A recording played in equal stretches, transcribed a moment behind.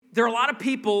there are a lot of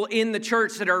people in the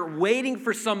church that are waiting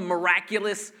for some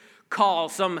miraculous call,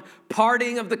 some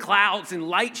parting of the clouds and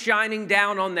light shining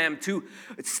down on them to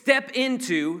step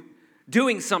into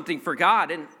doing something for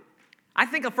God. And I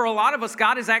think for a lot of us,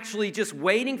 God is actually just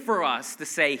waiting for us to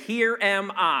say, "Here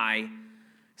am I,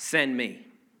 send me."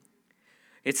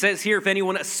 It says here, if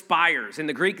anyone aspires. In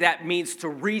the Greek, that means to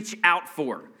reach out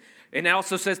for. And it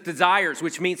also says desires,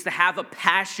 which means to have a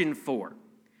passion for.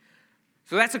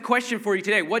 So that's a question for you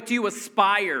today. What do you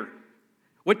aspire?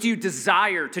 What do you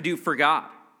desire to do for God?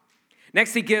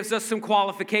 Next, he gives us some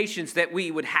qualifications that we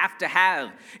would have to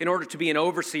have in order to be an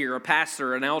overseer, a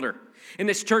pastor, an elder. In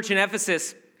this church in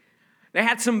Ephesus, they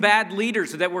had some bad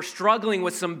leaders that were struggling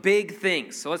with some big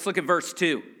things. So let's look at verse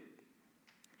 2.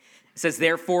 It says,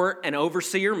 therefore, an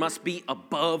overseer must be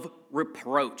above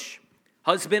reproach,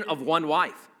 husband of one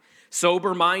wife,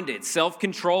 sober-minded,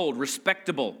 self-controlled,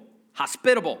 respectable,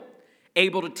 hospitable,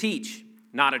 able to teach,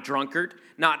 not a drunkard,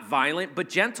 not violent, but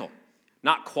gentle,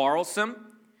 not quarrelsome,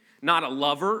 not a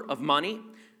lover of money.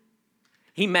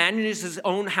 He manages his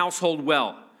own household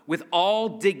well, with all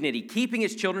dignity, keeping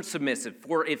his children submissive.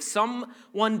 For if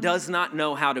someone does not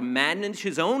know how to manage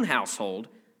his own household,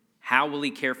 how will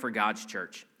he care for God's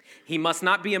church? He must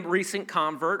not be a recent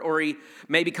convert, or he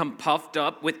may become puffed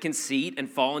up with conceit and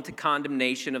fall into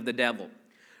condemnation of the devil.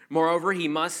 Moreover, he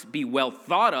must be well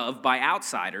thought of by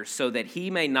outsiders, so that he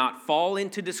may not fall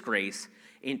into disgrace,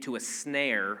 into a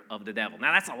snare of the devil.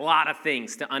 Now, that's a lot of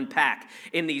things to unpack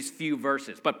in these few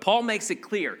verses. But Paul makes it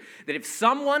clear that if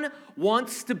someone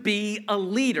wants to be a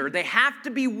leader, they have to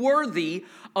be worthy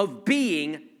of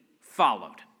being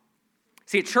followed.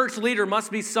 See, a church leader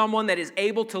must be someone that is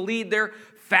able to lead their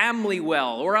family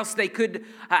well, or else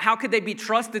how could they be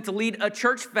trusted to lead a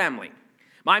church family?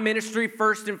 My ministry,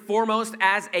 first and foremost,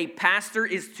 as a pastor,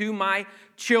 is to my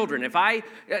children. If I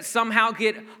somehow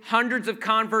get hundreds of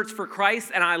converts for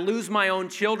Christ and I lose my own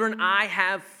children, I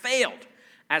have failed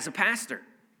as a pastor.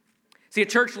 See, a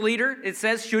church leader, it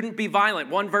says, shouldn't be violent.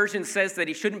 One version says that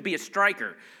he shouldn't be a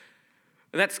striker.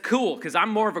 And that's cool, because I'm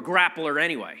more of a grappler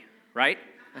anyway, right?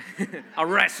 I'll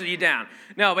wrestle you down.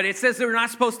 No, but it says they're not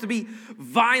supposed to be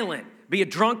violent, be a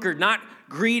drunkard, not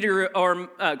greedy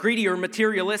or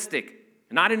materialistic,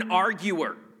 not an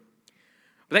arguer.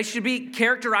 They should be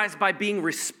characterized by being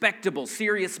respectable,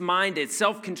 serious-minded,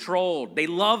 self-controlled. They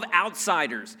love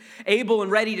outsiders, able and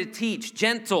ready to teach,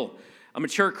 gentle, a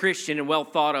mature Christian, and well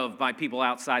thought of by people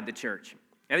outside the church.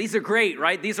 Now, these are great,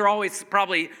 right? These are always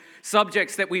probably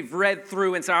subjects that we've read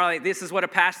through and said, all right, this is what a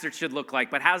pastor should look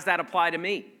like, but how does that apply to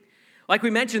me? Like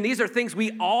we mentioned, these are things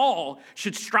we all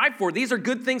should strive for. These are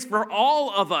good things for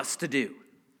all of us to do.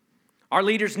 Our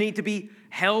leaders need to be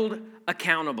held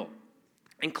accountable,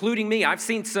 including me. I've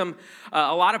seen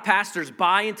a lot of pastors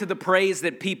buy into the praise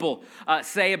that people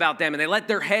say about them, and they let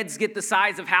their heads get the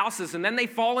size of houses, and then they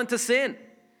fall into sin.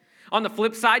 On the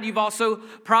flip side, you've also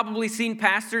probably seen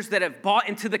pastors that have bought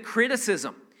into the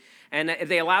criticism, and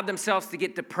they allowed themselves to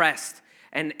get depressed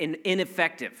and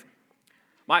ineffective.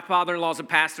 My father-in-law is a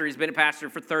pastor. He's been a pastor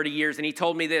for 30 years, and he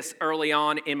told me this early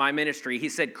on in my ministry. He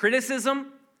said,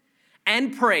 criticism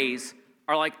and praise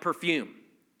are like perfume.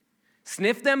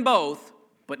 Sniff them both,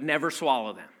 but never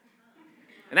swallow them.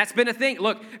 And that's been a thing.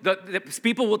 Look, the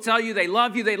people will tell you they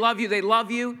love you, they love you, they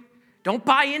love you. Don't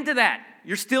buy into that.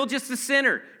 You're still just a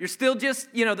sinner. You're still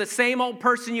just, the same old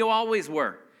person you always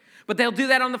were. But they'll do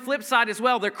that on the flip side as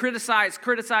well. They're criticize.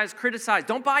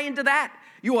 Don't buy into that.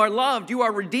 You are loved. You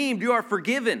are redeemed. You are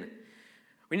forgiven.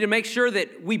 We need to make sure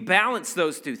that we balance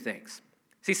those two things.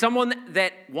 See, someone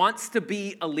that wants to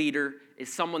be a leader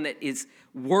is someone that is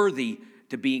worthy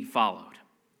to be followed.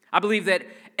 I believe that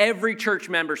every church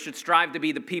member should strive to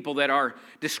be the people that are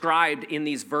described in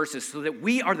these verses so that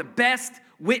we are the best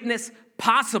witness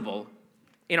possible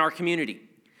in our community.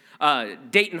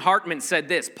 Dayton Hartman said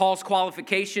this, Paul's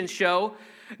qualifications show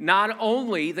not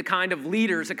only the kind of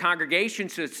leaders a congregation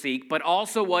should seek, but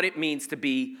also what it means to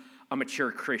be a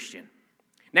mature Christian.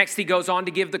 Next, he goes on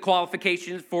to give the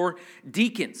qualifications for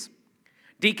deacons.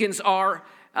 Deacons are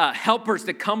helpers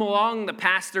that come along the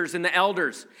pastors and the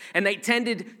elders, and they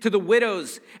tended to the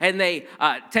widows, and they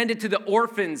tended to the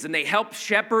orphans, and they helped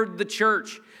shepherd the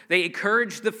church. They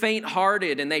encouraged the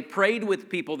faint-hearted, and they prayed with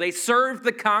people. They served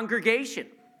the congregation.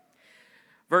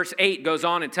 Verse 8 goes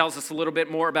on and tells us a little bit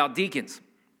more about deacons.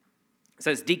 It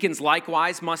says, deacons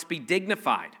likewise must be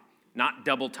dignified, not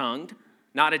double-tongued,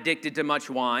 not addicted to much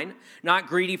wine, not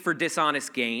greedy for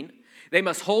dishonest gain. They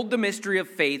must hold the mystery of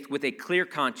faith with a clear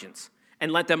conscience,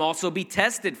 and let them also be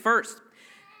tested first.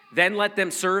 Then let them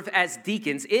serve as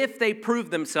deacons if they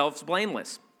prove themselves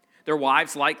blameless. Their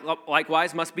wives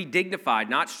likewise must be dignified,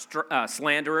 not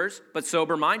slanderers, but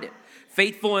sober-minded,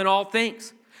 faithful in all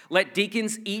things. Let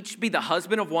deacons each be the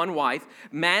husband of one wife,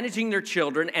 managing their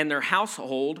children and their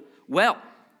household well.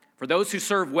 For those who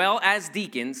serve well as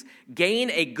deacons gain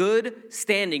a good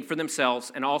standing for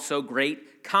themselves and also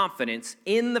great confidence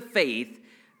in the faith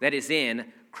that is in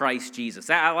Christ Jesus.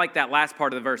 I like that last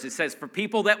part of the verse. It says, for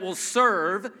people that will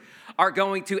serve are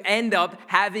going to end up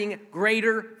having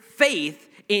greater faith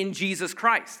in Jesus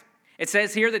Christ. It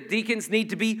says here that deacons need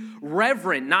to be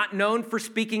reverent, not known for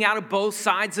speaking out of both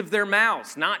sides of their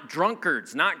mouths, not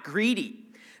drunkards, not greedy.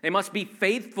 They must be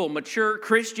faithful, mature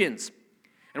Christians.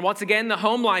 And once again, the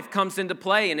home life comes into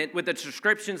play with the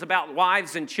descriptions about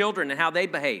wives and children and how they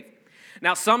behave.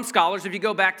 Now, some scholars, if you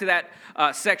go back to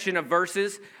that section of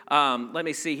verses, let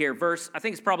me see here, I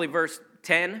think it's probably verse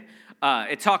 10,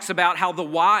 it talks about how the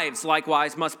wives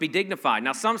likewise must be dignified.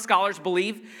 Now, some scholars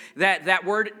believe that that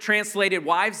word translated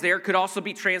wives there could also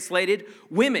be translated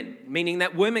women, meaning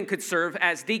that women could serve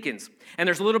as deacons. And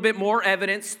there's a little bit more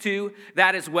evidence to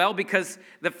that as well, because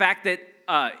the fact that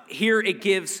here it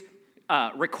gives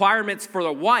requirements for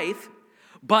the wife,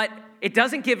 but it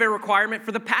doesn't give a requirement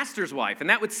for the pastor's wife. And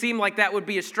that would seem like that would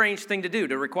be a strange thing to do,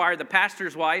 to require the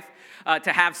pastor's wife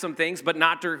to have some things, but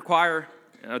not to require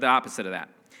the opposite of that.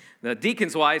 The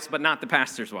deacon's wives, but not the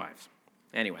pastor's wives.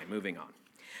 Anyway, moving on.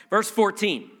 Verse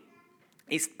 14,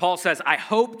 Paul says, I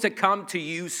hope to come to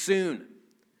you soon,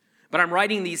 but I'm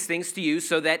writing these things to you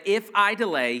so that if I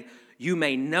delay, you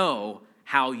may know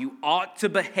how you ought to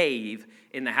behave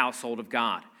in the household of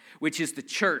God, which is the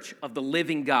church of the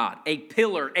living God, a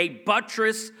pillar, a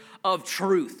buttress of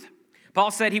truth. Paul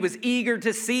said he was eager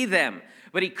to see them,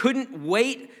 but he couldn't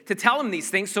wait to tell them these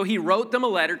things, so he wrote them a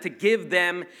letter to give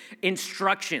them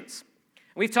instructions.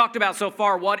 We've talked about so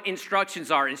far what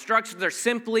instructions are. Instructions are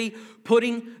simply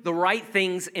putting the right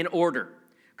things in order,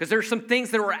 because there's some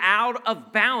things that were out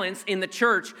of balance in the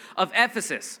church of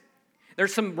Ephesus.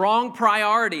 There's some wrong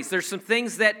priorities. There's some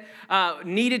things that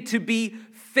needed to be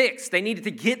fixed. They needed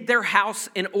to get their house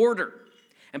in order.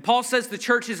 And Paul says the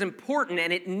church is important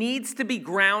and it needs to be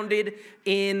grounded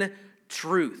in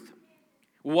truth.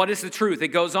 What is the truth? It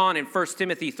goes on in 1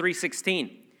 Timothy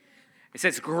 3:16. It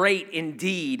says, great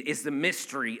indeed is the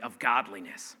mystery of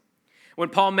godliness. When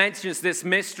Paul mentions this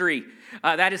mystery,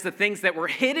 that is the things that were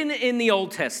hidden in the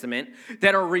Old Testament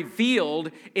that are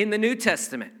revealed in the New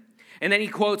Testament. And then he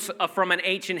quotes from an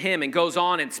ancient hymn and goes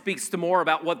on and speaks to more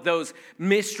about what those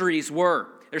mysteries were.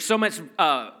 There's so much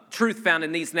truth found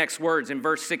in these next words in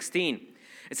verse 16.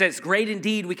 It says, great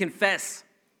indeed, we confess,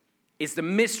 is the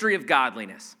mystery of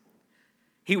godliness.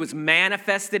 He was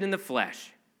manifested in the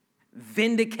flesh,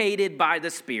 vindicated by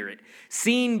the Spirit,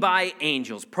 seen by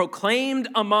angels, proclaimed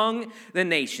among the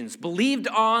nations, believed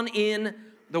on in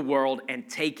the world, and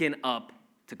taken up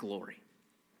to glory.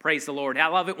 Praise the Lord. I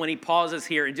love it when he pauses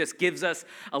here and just gives us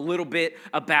a little bit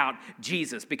about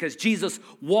Jesus, because Jesus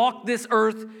walked this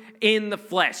earth in the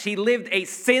flesh. He lived a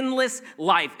sinless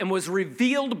life and was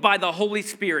revealed by the Holy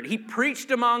Spirit. He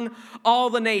preached among all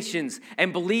the nations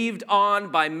and believed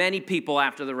on by many people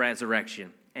after the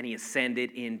resurrection, and he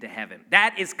ascended into heaven.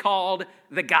 That is called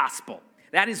the gospel.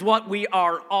 That is what we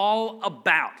are all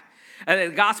about.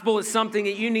 The gospel is something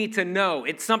that you need to know.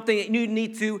 It's something that you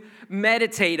need to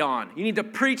meditate on. You need to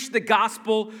preach the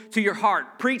gospel to your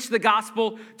heart. Preach the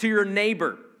gospel to your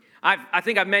neighbor. I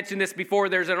think I've mentioned this before.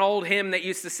 There's an old hymn that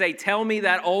used to say, tell me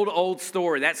that old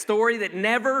story. That story that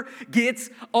never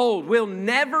gets old. We'll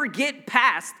never get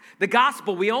past the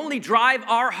gospel. We only drive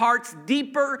our hearts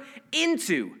deeper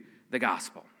into the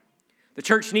gospel. The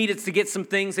church needed to get some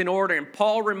things in order, and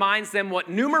Paul reminds them what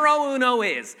numero uno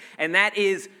is, and that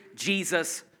is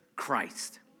Jesus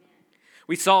Christ.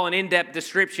 We saw an in-depth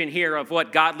description here of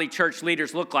what godly church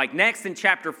leaders look like. Next, in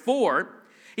chapter 4,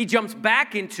 he jumps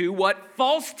back into what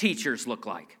false teachers look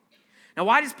like. Now,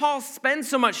 why does Paul spend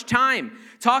so much time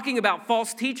talking about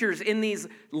false teachers in these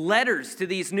letters to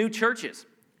these new churches?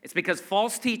 It's because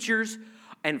false teachers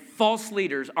and false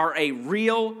leaders are a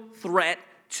real threat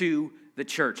to the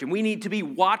church. And we need to be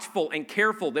watchful and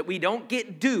careful that we don't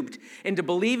get duped into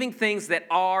believing things that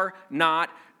are not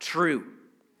true.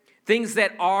 Things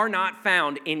that are not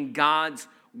found in God's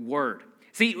word.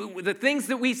 See, the things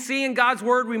that we see in God's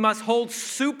word, we must hold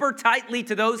super tightly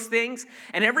to those things.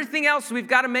 And everything else, we've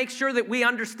got to make sure that we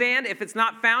understand if it's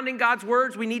not found in God's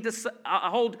words, we need to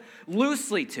hold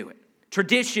loosely to it.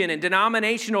 Tradition and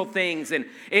denominational things. And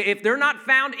if they're not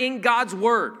found in God's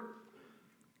word,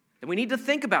 then we need to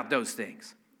think about those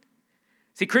things.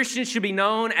 See, Christians should be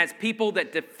known as people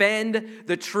that defend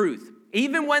the truth,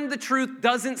 even when the truth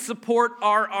doesn't support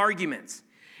our arguments.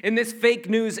 In this fake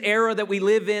news era that we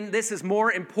live in, this is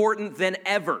more important than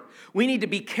ever. We need to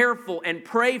be careful and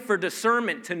pray for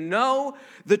discernment to know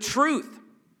the truth.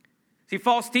 See,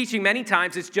 false teaching many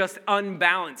times is just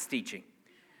unbalanced teaching.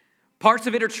 Parts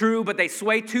of it are true, but they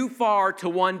sway too far to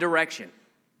one direction.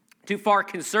 Too far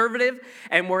conservative,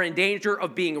 and we're in danger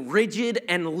of being rigid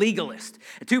and legalist.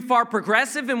 Too far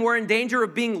progressive, and we're in danger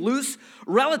of being loose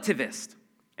relativist.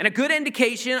 And a good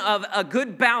indication of a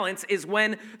good balance is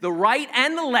when the right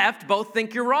and the left both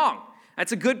think you're wrong.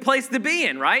 That's a good place to be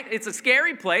in, right? It's a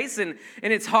scary place, and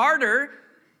it's harder,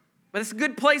 but it's a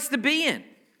good place to be in.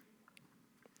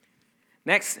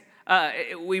 Next,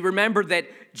 we remember that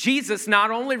Jesus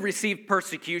not only received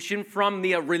persecution from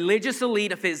the religious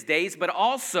elite of his days, but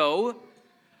also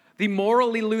the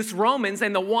morally loose Romans.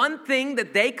 And the one thing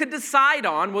that they could decide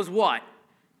on was what?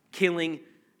 Killing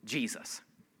Jesus.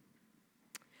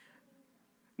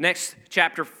 Next,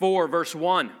 chapter 4, verse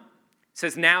 1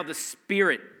 says, "Now the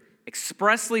Spirit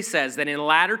expressly says that in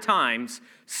latter times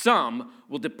some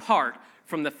will depart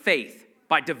from the faith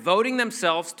by devoting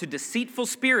themselves to deceitful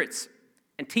spirits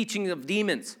and teaching of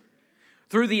demons,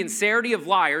 through the sincerity of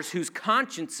liars whose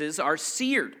consciences are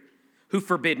seared, who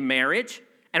forbid marriage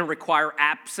and require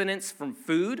abstinence from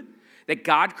food that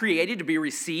God created to be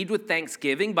received with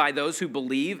thanksgiving by those who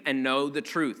believe and know the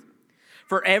truth.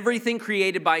 For everything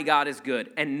created by God is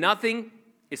good, and nothing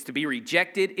is to be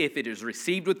rejected if it is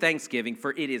received with thanksgiving,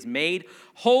 for it is made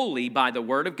holy by the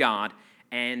word of God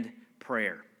and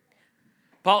prayer."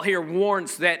 Paul here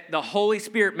warns that the Holy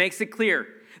Spirit makes it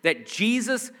clear that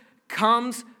Jesus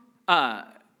comes,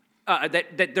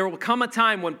 that there will come a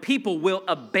time when people will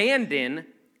abandon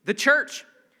the church.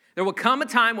 There will come a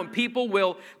time when people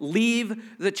will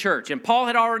leave the church. And Paul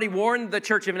had already warned the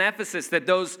church of Ephesus that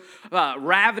those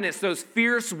ravenous, those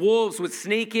fierce wolves would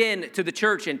sneak in to the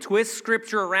church and twist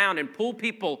Scripture around and pull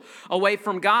people away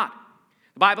from God.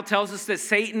 The Bible tells us that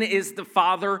Satan is the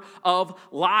father of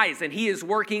lies, and he is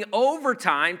working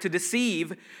overtime to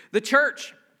deceive the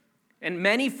church. And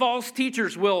many false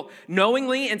teachers will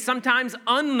knowingly and sometimes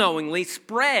unknowingly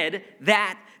spread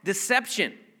that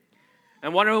deception.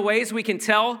 And one of the ways we can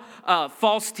tell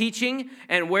false teaching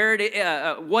and what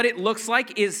it looks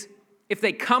like is if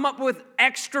they come up with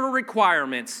extra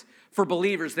requirements for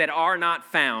believers that are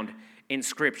not found in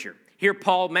Scripture. Here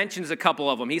Paul mentions a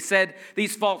couple of them. He said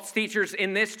these false teachers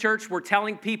in this church were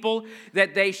telling people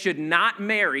that they should not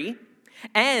marry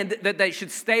and that they should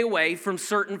stay away from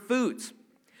certain foods.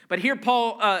 But here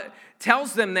Paul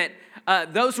tells them that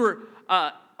those were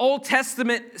Old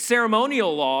Testament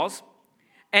ceremonial laws,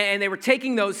 and they were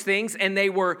taking those things and they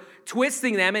were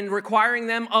twisting them and requiring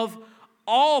them of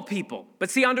all people. But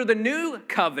see, under the new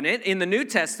covenant in the New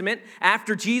Testament,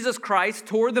 after Jesus Christ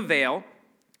tore the veil,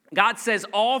 God says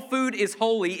all food is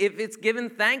holy if it's given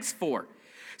thanks for.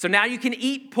 So now you can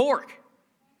eat pork.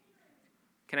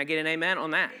 Can I get an amen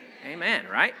on that? Amen,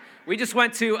 right? We just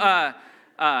went to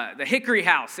the Hickory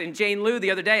House in Jane Lou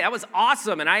the other day. That was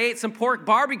awesome, and I ate some pork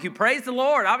barbecue. Praise the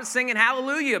Lord. I was singing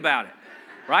hallelujah about it,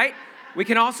 right? We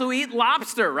can also eat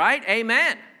lobster, right?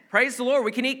 Amen. Praise the Lord.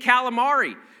 We can eat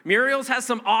calamari. Muriel's has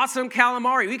some awesome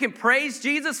calamari. We can praise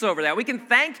Jesus over that. We can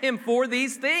thank him for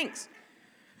these things.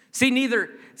 See, neither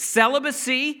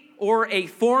celibacy or a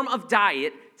form of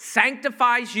diet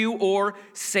sanctifies you or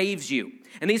saves you.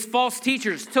 And these false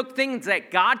teachers took things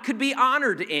that God could be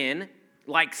honored in,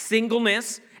 like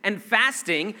singleness and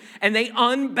fasting, and they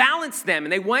unbalanced them,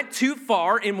 and they went too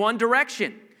far in one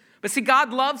direction. But see,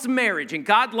 God loves marriage, and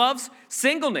God loves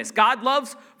singleness. God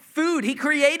loves food. He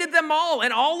created them all,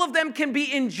 and all of them can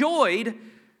be enjoyed.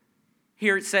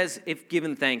 Here it says, if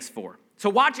given thanks for. So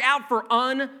watch out for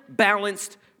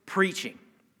unbalanced preaching.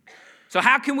 So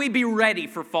how can we be ready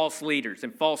for false leaders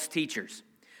and false teachers?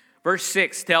 Verse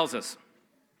 6 tells us,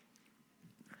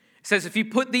 it says, if you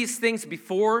put these things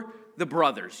before the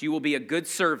brothers, you will be a good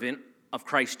servant of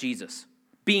Christ Jesus,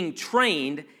 being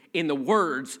trained in the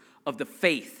words of the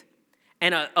faith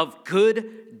and of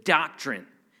good doctrine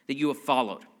that you have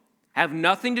followed. Have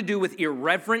nothing to do with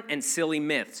irreverent and silly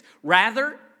myths.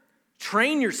 Rather,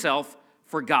 train yourself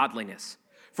for godliness.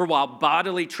 For while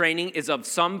bodily training is of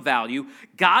some value,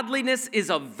 godliness is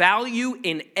of value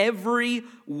in every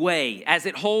way, as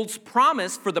it holds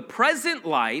promise for the present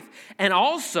life and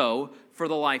also for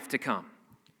the life to come.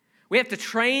 We have to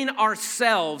train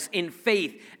ourselves in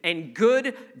faith and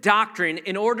good doctrine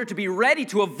in order to be ready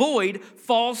to avoid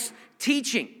false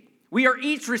teaching. We are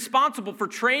each responsible for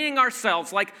training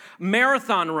ourselves like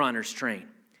marathon runners train.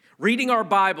 Reading our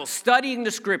Bible, studying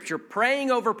the Scripture, praying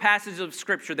over passages of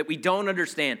Scripture that we don't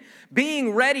understand,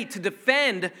 being ready to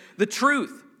defend the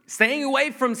truth, staying away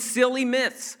from silly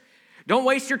myths. Don't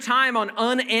waste your time on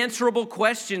unanswerable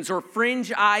questions or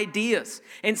fringe ideas.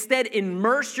 Instead,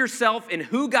 immerse yourself in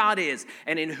who God is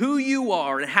and in who you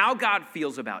are and how God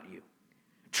feels about you.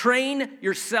 Train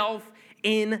yourself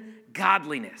in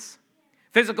godliness.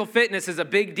 Physical fitness is a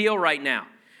big deal right now.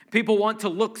 People want to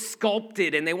look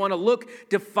sculpted and they want to look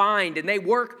defined, and they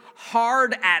work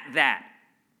hard at that.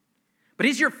 But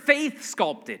is your faith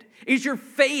sculpted? Is your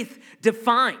faith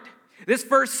defined? This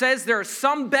verse says there are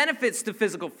some benefits to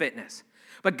physical fitness,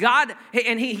 but God,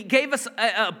 and He gave us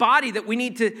a body that we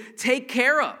need to take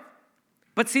care of.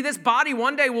 But see, this body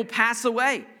one day will pass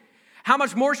away. How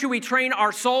much more should we train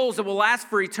our souls that will last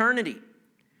for eternity?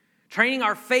 Training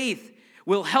our faith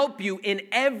will help you in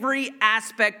every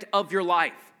aspect of your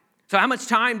life. So how much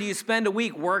time do you spend a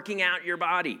week working out your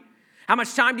body? How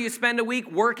much time do you spend a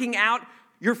week working out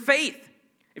your faith?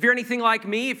 If you're anything like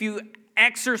me, if you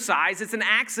exercise, it's an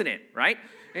accident, right?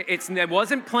 It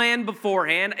wasn't planned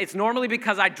beforehand. It's normally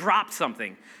because I dropped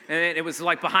something, and it was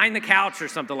like behind the couch or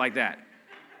something like that.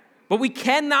 But we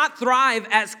cannot thrive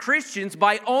as Christians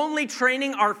by only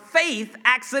training our faith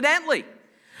accidentally.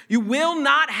 You will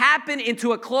not happen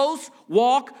into a close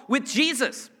walk with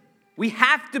Jesus. We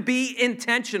have to be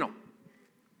intentional.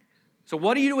 So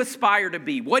what do you aspire to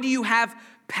be? What do you have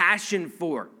passion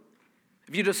for?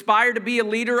 If you aspire to be a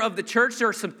leader of the church, there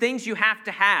are some things you have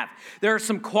to have. There are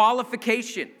some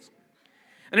qualifications.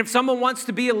 And if someone wants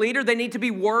to be a leader, they need to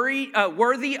be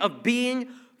worthy of being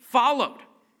followed.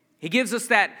 He gives us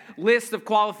that list of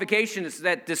qualifications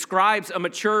that describes a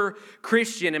mature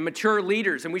Christian and mature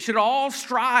leaders, and we should all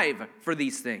strive for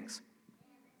these things.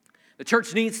 The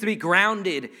church needs to be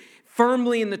grounded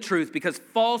firmly in the truth because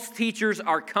false teachers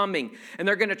are coming, and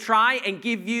they're going to try and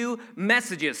give you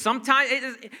messages. Sometimes,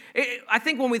 I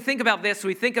think when we think about this,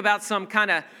 we think about some kind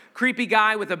of creepy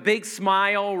guy with a big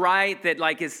smile, right? That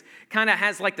like is kind of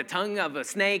has like the tongue of a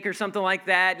snake or something like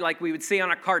that, like we would see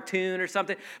on a cartoon or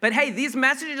something. But hey, these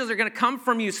messages are going to come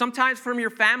from you, sometimes from your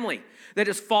family that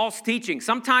is false teaching,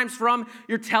 sometimes from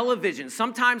your television,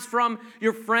 sometimes from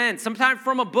your friends, sometimes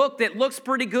from a book that looks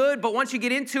pretty good, but once you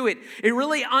get into it, it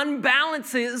really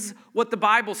unbalances what the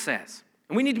Bible says.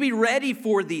 And we need to be ready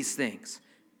for these things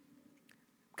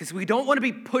because we don't want to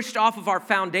be pushed off of our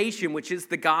foundation, which is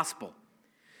the gospel.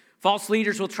 False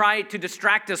leaders will try to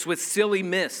distract us with silly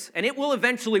myths, and it will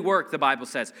eventually work, the Bible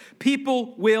says.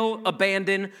 People will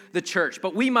abandon the church,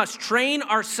 but we must train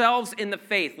ourselves in the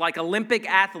faith like Olympic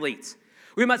athletes.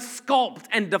 We must sculpt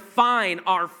and define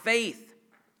our faith.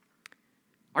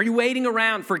 Are you waiting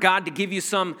around for God to give you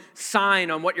some sign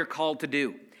on what you're called to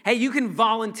do? Hey, you can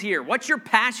volunteer. What's your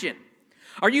passion?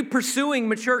 Are you pursuing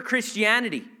mature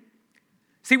Christianity?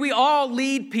 See, we all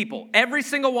lead people. Every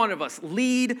single one of us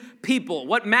lead people.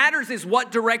 What matters is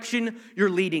what direction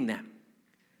you're leading them.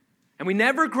 And we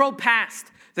never grow past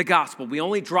the gospel. We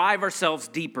only drive ourselves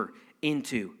deeper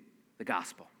into the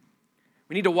gospel.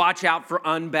 We need to watch out for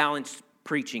unbalanced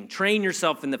preaching. Train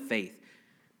yourself in the faith.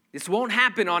 This won't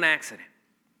happen on accident.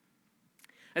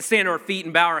 Let's stand to our feet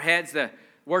and bow our heads. The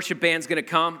worship band's going to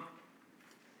come.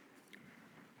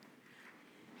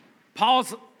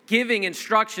 Paul's giving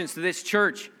instructions to this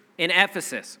church in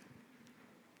Ephesus.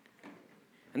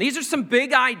 And these are some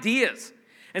big ideas.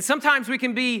 And sometimes we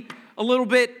can be a little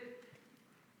bit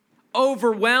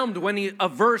overwhelmed when a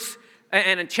verse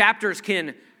and chapters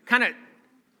can kind of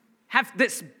have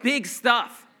this big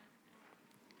stuff.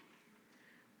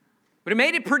 But it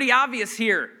made it pretty obvious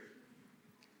here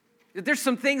that there's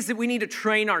some things that we need to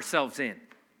train ourselves in.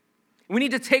 We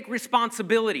need to take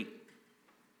responsibility.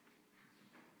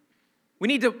 We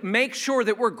need to make sure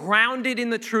that we're grounded in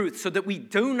the truth so that we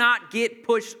do not get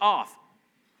pushed off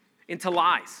into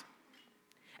lies.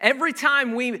 Every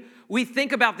time we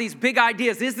think about these big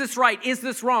ideas, is this right, is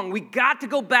this wrong, we got to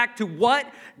go back to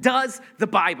what does the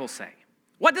Bible say?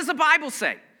 What does the Bible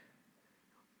say?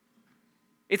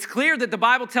 It's clear that the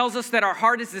Bible tells us that our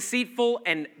heart is deceitful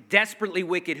and desperately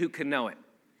wicked. Who can know it?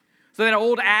 So that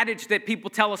old adage that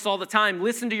people tell us all the time,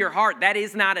 listen to your heart, that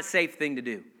is not a safe thing to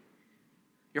do.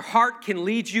 Your heart can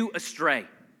lead you astray.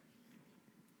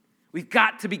 We've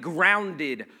got to be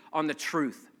grounded on the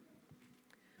truth.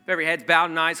 With every head's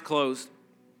bowed and eyes closed.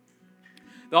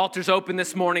 The altar's open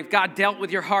this morning. If God dealt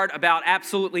with your heart about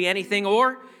absolutely anything,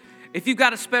 or if you've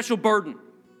got a special burden,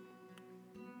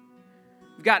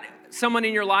 you've got someone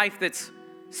in your life that's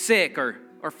sick or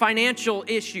financial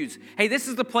issues, hey, this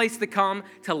is the place to come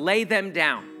to lay them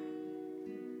down.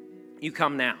 You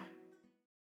come now.